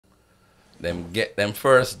them get them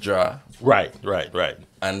first draw, Right.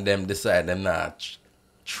 and them decide them not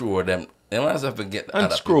throw them. They must have to get the other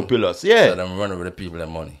people. Unscrupulous, yeah. So them run over the people their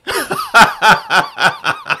money.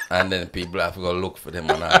 And then people have to go look for them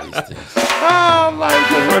and all these things. Oh my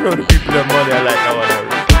God, run over the people their money. I like that one.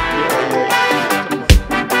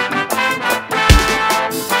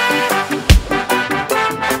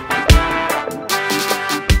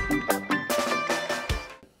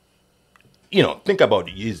 Think about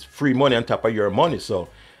it. It's free money on top of your money. So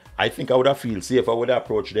I think I would have feel safe. I would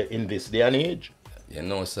approach that in this day and age.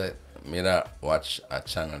 Sir, me that watch a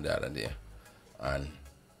channel the other day, and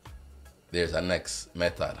there's a next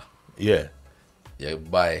method. Yeah. You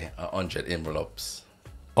buy 100 envelopes.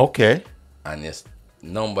 Okay. And you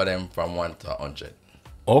number them from 1 to 100.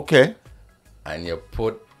 Okay. And you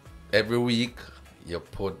put every week. You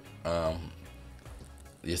put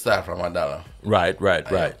you start from $1. Right.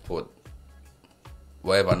 You put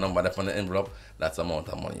whatever number that's on the envelope. That's the amount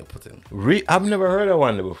of money you put in. I've never heard of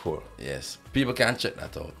one before. Yes, people can check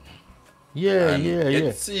that out. Yeah.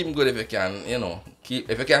 It seems good if you can, keep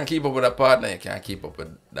up with a partner, you can keep up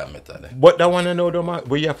with that method. But that one I know though, man,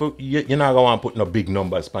 but you're not gonna want to put no big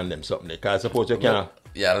numbers on them something. Because I suppose you can.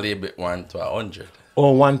 Yeah, label it 1 to 100.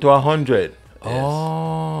 Oh, 1 to 100. Yes.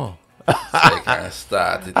 Oh. So you can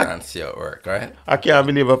start it and see how it work, right? I can't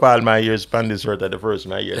believe if all my years span this word at the first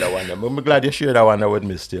time I hear that one. But I'm glad you share that one with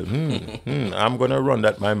me still. I'm gonna run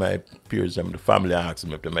that by my peers and the family and ask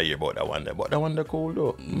them if they may hear about that one there. But that one there cool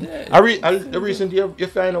though. Yeah, The recent you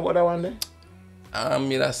find out what that one there?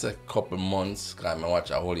 That's a couple months because I watch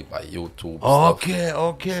a whole heap of YouTube Okay.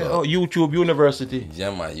 stuff. So, YouTube University. Yeah,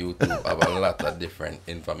 my YouTube have a lot of different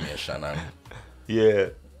information and Yeah.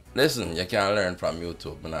 listen, you can learn from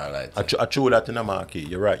YouTube and all that. I true that in the market.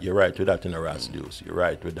 You're right with that in the Ras Deuce. You're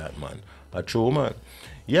right with that, man. I true, man.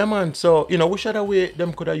 Yeah, man. So, which other way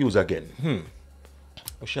them could I use again?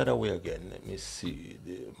 Which other way again? Let me see.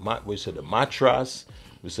 We said the mattress.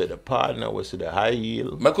 We said the Pardner. We said the high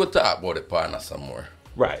heel. I could talk about the Pardner some more.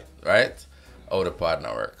 Right. How the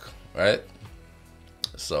Pardner work, right?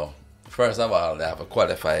 So, first of all, they have to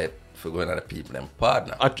qualify it for going to the people and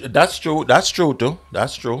Pardner. That's true too.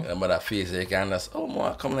 That's true. But that face you can just,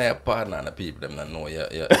 more come to your Pardner and the people them don't know your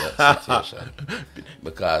situation.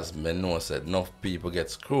 Because me know said enough people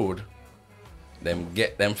get screwed. Them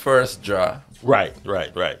get them first draw. Right.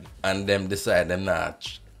 And them decide them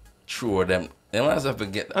not throw them. They must have to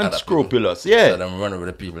get the other Unscrupulous, people. yeah. So them run over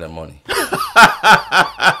the people their money.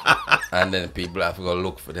 And then people have to go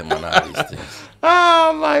look for them and all these things.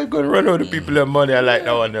 Oh my God, run over the people their money. I like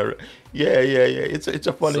that one there. Yeah. It's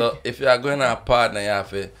a funny. So if you are going to a Pardner, you have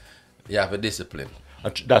to discipline.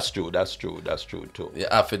 That's true too. You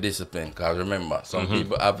have to discipline because remember, some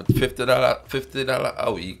people have $50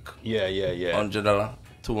 a week. Yeah. $100,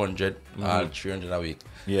 $200, all $300 a week.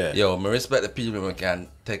 Yeah. Yo, I respect the people who can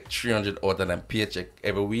take $300 out of them paycheck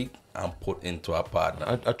every week and put into a Pardner.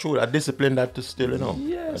 I discipline that too still,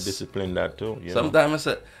 Yes. I discipline that too. Sometimes I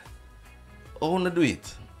said, I want to do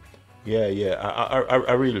it. Yeah.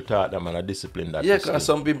 I really thought that, man. I discipline that. Yeah, because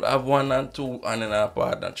some people have 1 and 2 and then a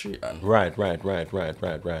Pardner 3 and. Right. I'm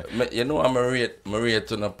married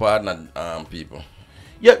to the Pardner people.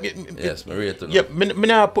 Yeah, yes, married to them. Yeah, me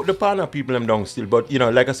not put the Pardner people them down still, but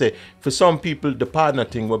like I say, for some people the Pardner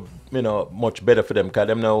thing will much better for them because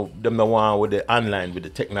them now want with the online with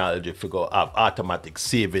the technology figure have automatic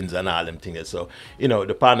savings and all them things. So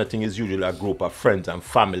the Pardner thing is usually a group of friends and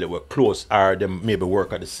family were close or them maybe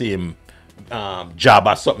work at the same job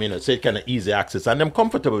or something, so it kind of easy access and them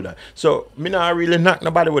comfortable with that. So me not really knock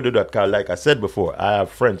nobody would do that because like I said before, I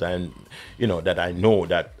have friends and that I know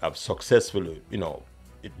that have successfully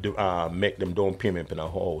make them down payment in a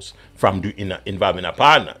house from involving a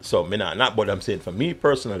Pardner. So me not, but I'm saying for me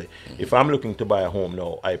personally, if I'm looking to buy a home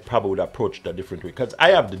now, I probably would approach it a different way because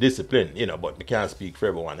I have the discipline, but we can't speak for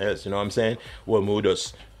everyone else. You know what I'm saying? Well, we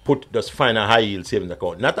just find a high yield savings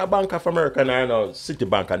account, not a Bank of America or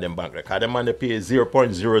Citibank and them bank because them man they pay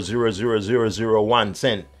 0.00001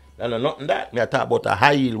 cent. And nothing that. Me I talk about a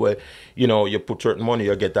high yield where you put certain money,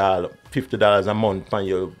 you get $50 a month on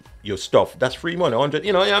your stuff. That's free money, 100.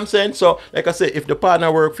 You know what I'm saying? So like I say, if the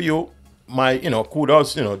Pardner work for you, my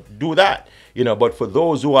kudos, do that. But for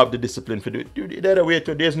those who have the discipline for do the other way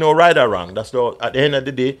too, there's no right or wrong. That's at the end of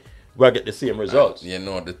the day, we get the same results.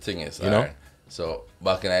 The thing is, right? So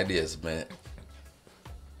back in the days, man,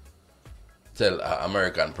 tell an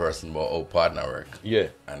American person about how Pardner work. Yeah.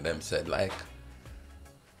 And them said like,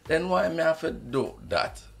 then why me have to do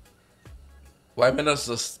that? Why me not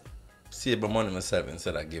just save my money myself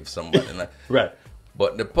instead of give somebody? Right.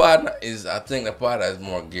 But the Pardner is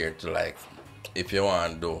more geared to like, if you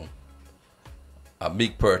want to do a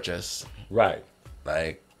big purchase, Right.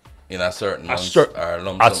 like in a certain month or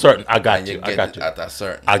lump a sum, certain. I got and you. you I get got it you. at a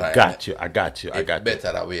certain I time. got you. I got you. I It's got you.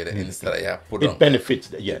 better that way instead of you put It on. benefits.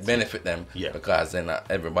 Yes. It benefit them Yeah. because then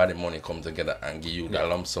everybody money come together and give you that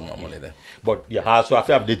lump sum of money there. But you also have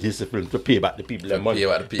to have the discipline to pay back the people their money. pay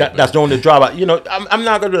back the people. That's the only drawback. You know, I'm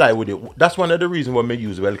not gonna lie with you. That's one of the reasons why me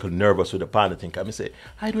use well nervous with the partner thing. I say,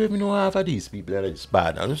 I don't even know half of these people that is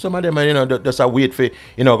bad. And some of them, you know, just a wait for,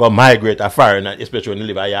 you know, go migrate a foreign, especially when you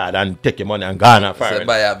live a yard and take your money and gone a foreign. So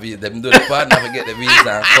buy a visa, them do the partner to get the visa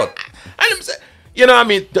and cut. And them say, you know what I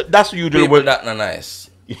mean? That's usually People what. that not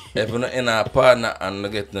nice. If you're not in a partner and you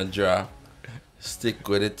get no draw, stick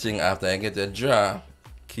with the thing after you get the draw,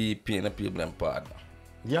 keep paying the people and partner.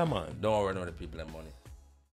 Yeah, man. Don't worry about the people and money.